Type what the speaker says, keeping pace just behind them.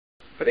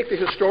I think the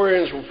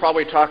historians will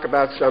probably talk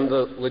about some of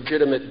the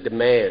legitimate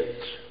demands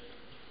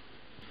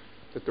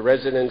that the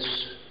residents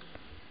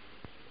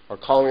are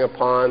calling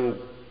upon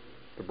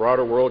the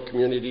broader world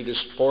community to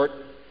support.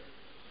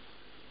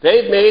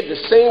 They've made the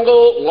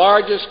single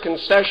largest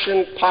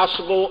concession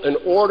possible in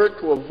order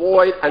to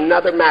avoid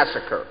another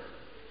massacre.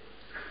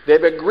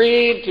 They've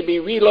agreed to be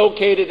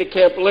relocated to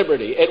Camp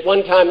Liberty. At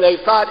one time they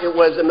thought it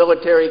was a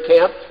military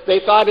camp. They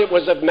thought it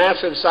was of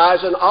massive size,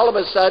 and all of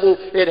a sudden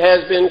it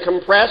has been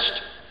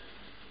compressed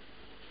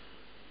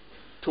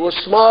to a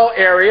small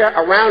area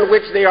around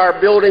which they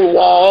are building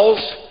walls,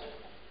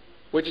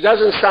 which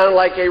doesn't sound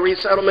like a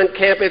resettlement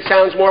camp, it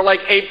sounds more like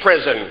a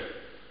prison.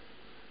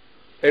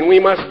 And we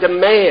must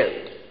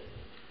demand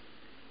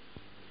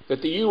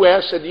that the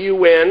U.S. and the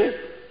UN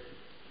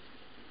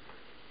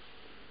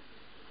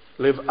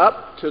live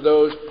up to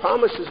those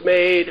promises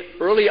made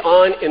early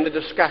on in the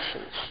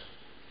discussions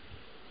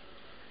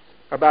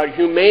about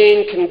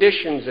humane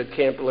conditions at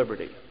Camp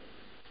Liberty,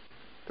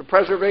 the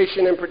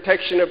preservation and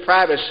protection of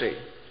privacy.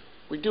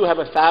 We do have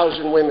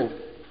 1,000 women.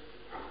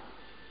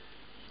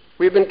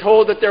 We've been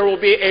told that there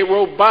will be a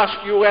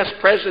robust U.S.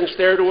 presence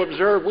there to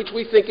observe, which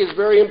we think is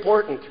very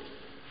important,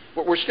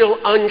 but we're still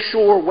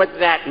unsure what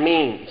that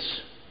means.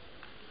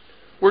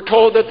 We're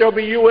told that there'll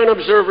be UN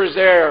observers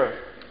there,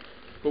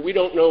 but we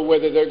don't know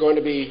whether they're going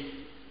to be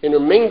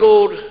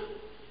intermingled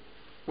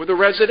with the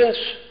residents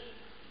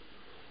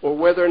or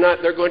whether or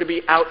not they're going to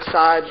be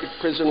outside the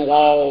prison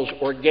walls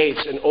or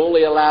gates and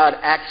only allowed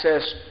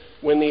access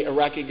when the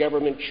Iraqi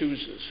government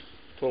chooses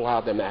to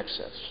allow them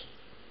access.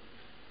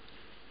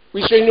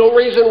 We see no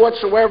reason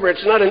whatsoever.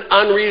 It's not an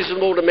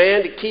unreasonable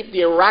demand to keep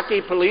the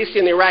Iraqi police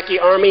and the Iraqi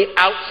army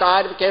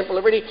outside of Camp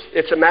Liberty.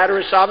 It's a matter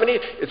of sovereignty.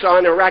 It's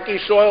on Iraqi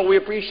soil. We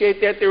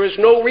appreciate that. There is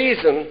no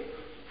reason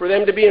for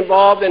them to be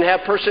involved and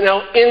have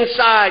personnel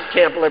inside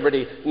Camp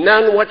Liberty.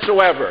 None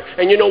whatsoever.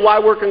 And you know why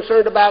we're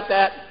concerned about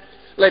that?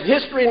 Let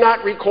history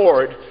not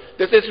record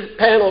that this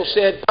panel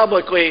said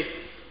publicly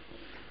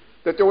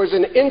that there was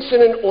an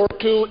incident or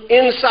two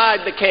inside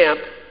the camp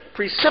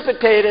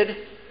precipitated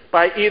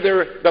by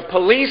either the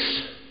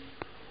police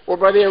or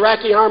by the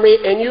Iraqi army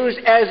and used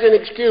as an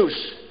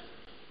excuse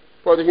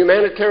for the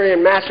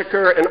humanitarian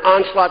massacre and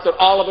onslaught that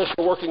all of us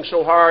are working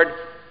so hard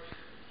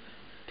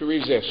to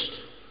resist.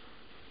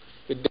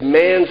 The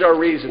demands are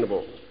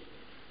reasonable.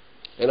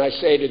 And I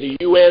say to the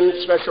UN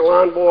Special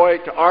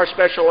Envoy, to our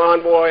Special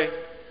Envoy,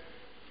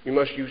 you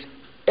must use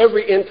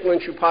every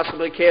influence you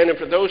possibly can. And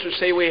for those who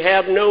say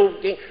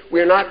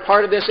we're not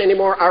part of this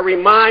anymore, I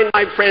remind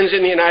my friends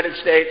in the United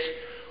States,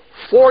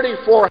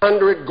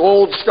 4,400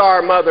 Gold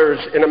Star mothers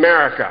in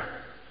America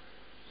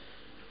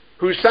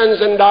whose sons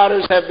and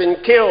daughters have been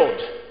killed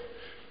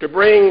to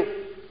bring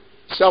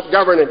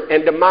self-governance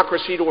and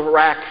democracy to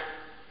Iraq.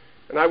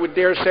 And I would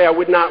dare say I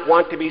would not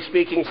want to be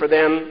speaking for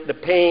them, the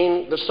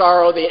pain, the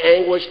sorrow, the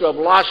anguish to have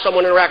lost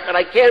someone in Iraq. But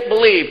I can't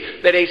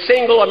believe that a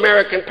single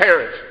American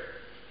parent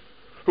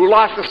who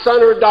lost a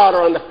son or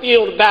daughter on the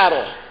field of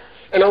battle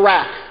in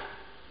Iraq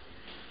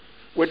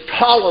would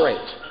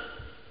tolerate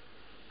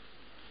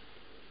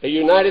a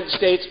United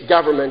States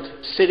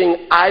government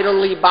sitting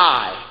idly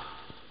by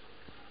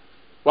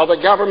while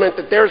the government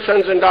that their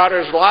sons and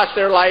daughters lost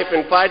their life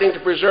in fighting to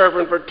preserve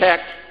and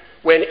protect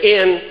went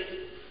in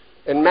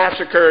and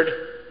massacred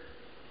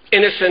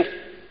innocent,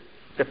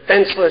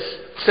 defenseless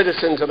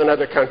citizens of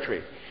another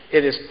country.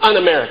 It is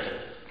un-American.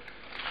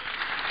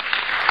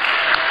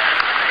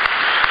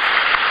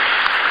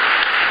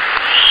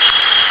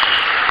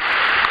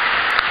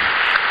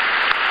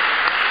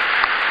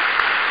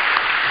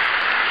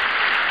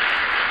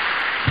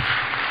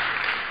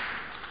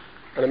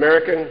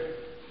 Un-American,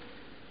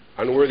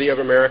 unworthy of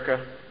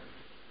America.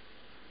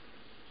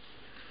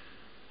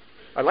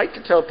 I like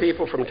to tell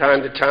people from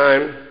time to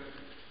time,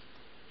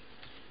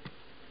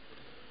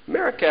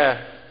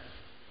 America,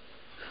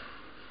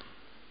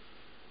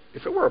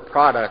 if it were a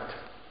product,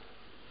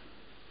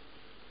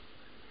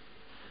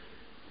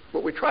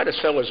 what we try to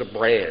sell is a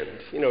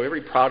brand. You know,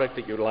 every product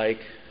that you like,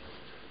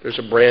 there's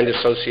a brand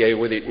associated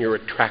with it and you're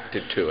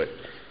attracted to it.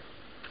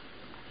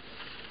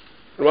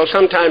 Well,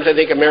 sometimes I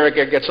think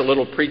America gets a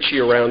little preachy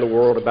around the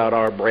world about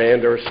our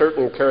brand. There are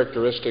certain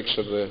characteristics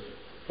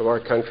of our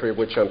country of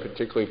which I'm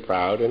particularly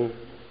proud, and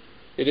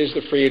it is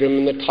the freedom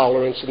and the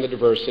tolerance and the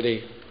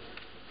diversity.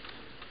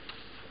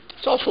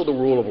 It's also the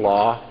rule of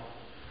law,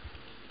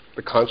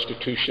 the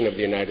Constitution of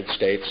the United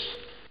States,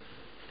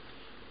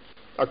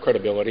 our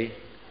credibility.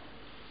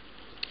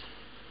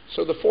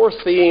 So the fourth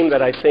theme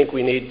that I think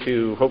we need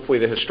to, hopefully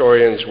the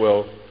historians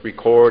will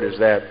record, is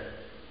that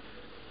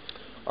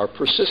our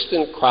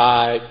persistent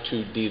cry to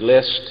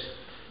delist,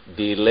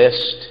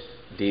 delist,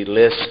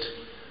 delist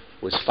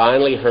was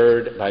finally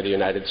heard by the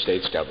United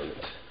States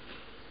government.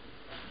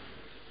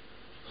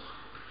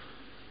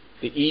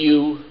 The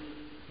EU,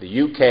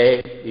 the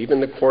UK,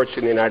 even the courts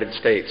in the United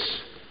States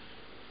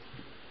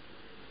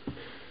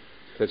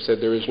have said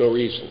there is no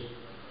reason,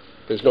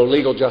 there's no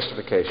legal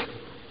justification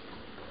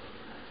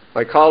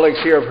My colleagues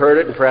here have heard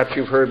it, and perhaps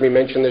you've heard me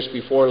mention this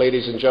before,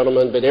 ladies and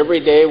gentlemen, but every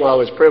day while I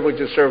was privileged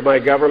to serve my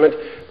government,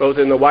 both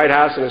in the White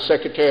House and as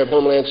Secretary of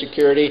Homeland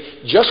Security,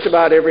 just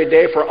about every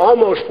day for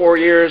almost 4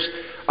 years,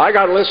 I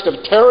got a list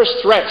of terrorist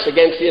threats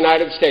against the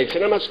United States.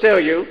 And I must tell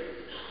you,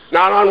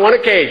 not on one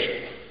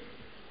occasion,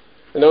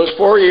 in those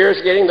 4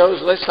 years getting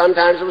those lists,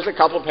 sometimes it was a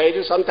couple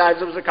pages,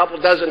 sometimes it was a couple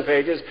dozen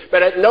pages,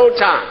 but at no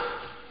time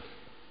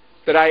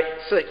did I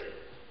see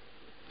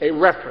a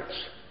reference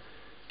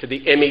to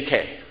the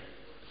MEK.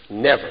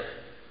 Never.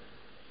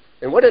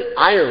 And what an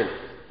irony,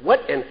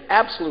 what an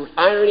absolute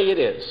irony it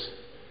is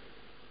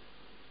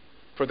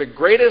for the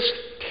greatest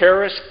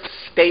terrorist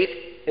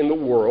state in the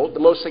world, the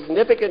most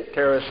significant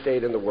terrorist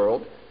state in the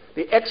world,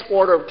 the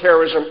exporter of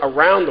terrorism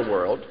around the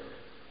world,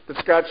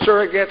 that's got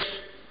surrogates,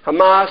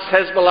 Hamas,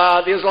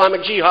 Hezbollah, the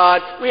Islamic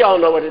Jihad, we all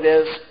know what it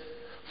is,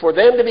 for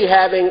them to be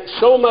having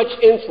so much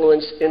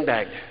influence in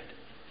Baghdad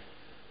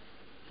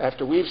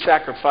after we've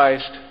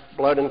sacrificed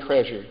blood and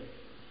treasure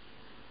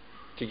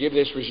to give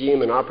this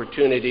regime an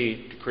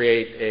opportunity to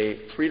create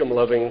a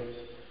freedom-loving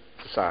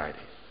society.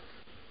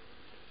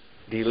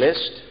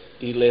 Delist,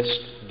 delist,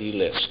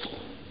 delist.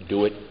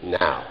 Do it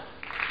now.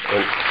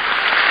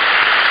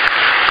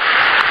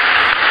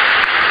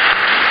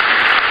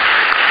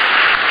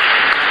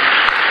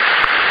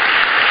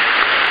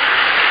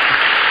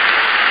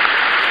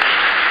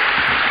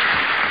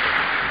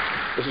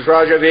 Mrs.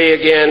 Rajvi,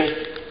 again,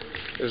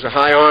 it is a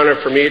high honor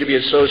for me to be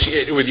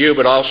associated with you,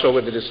 but also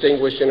with the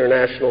distinguished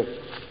international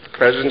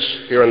presence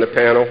here on the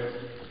panel.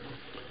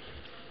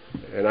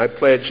 And I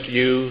pledge to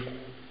you,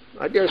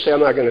 I dare say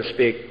I'm not going to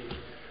speak.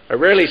 I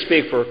rarely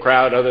speak for a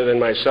crowd other than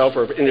myself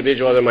or an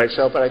individual other than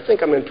myself, but I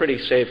think I'm in pretty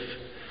safe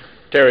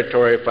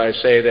territory if I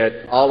say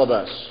that all of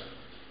us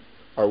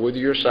are with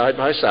you side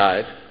by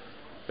side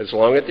as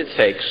long as it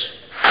takes.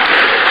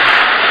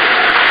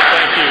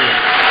 Thank you.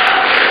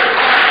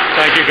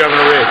 Thank you,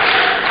 Governor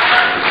Ridge.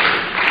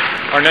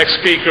 Our next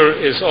speaker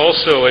is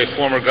also a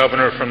former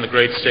governor from the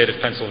great state of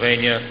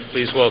Pennsylvania.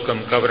 Please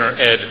welcome Governor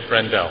Ed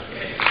Rendell.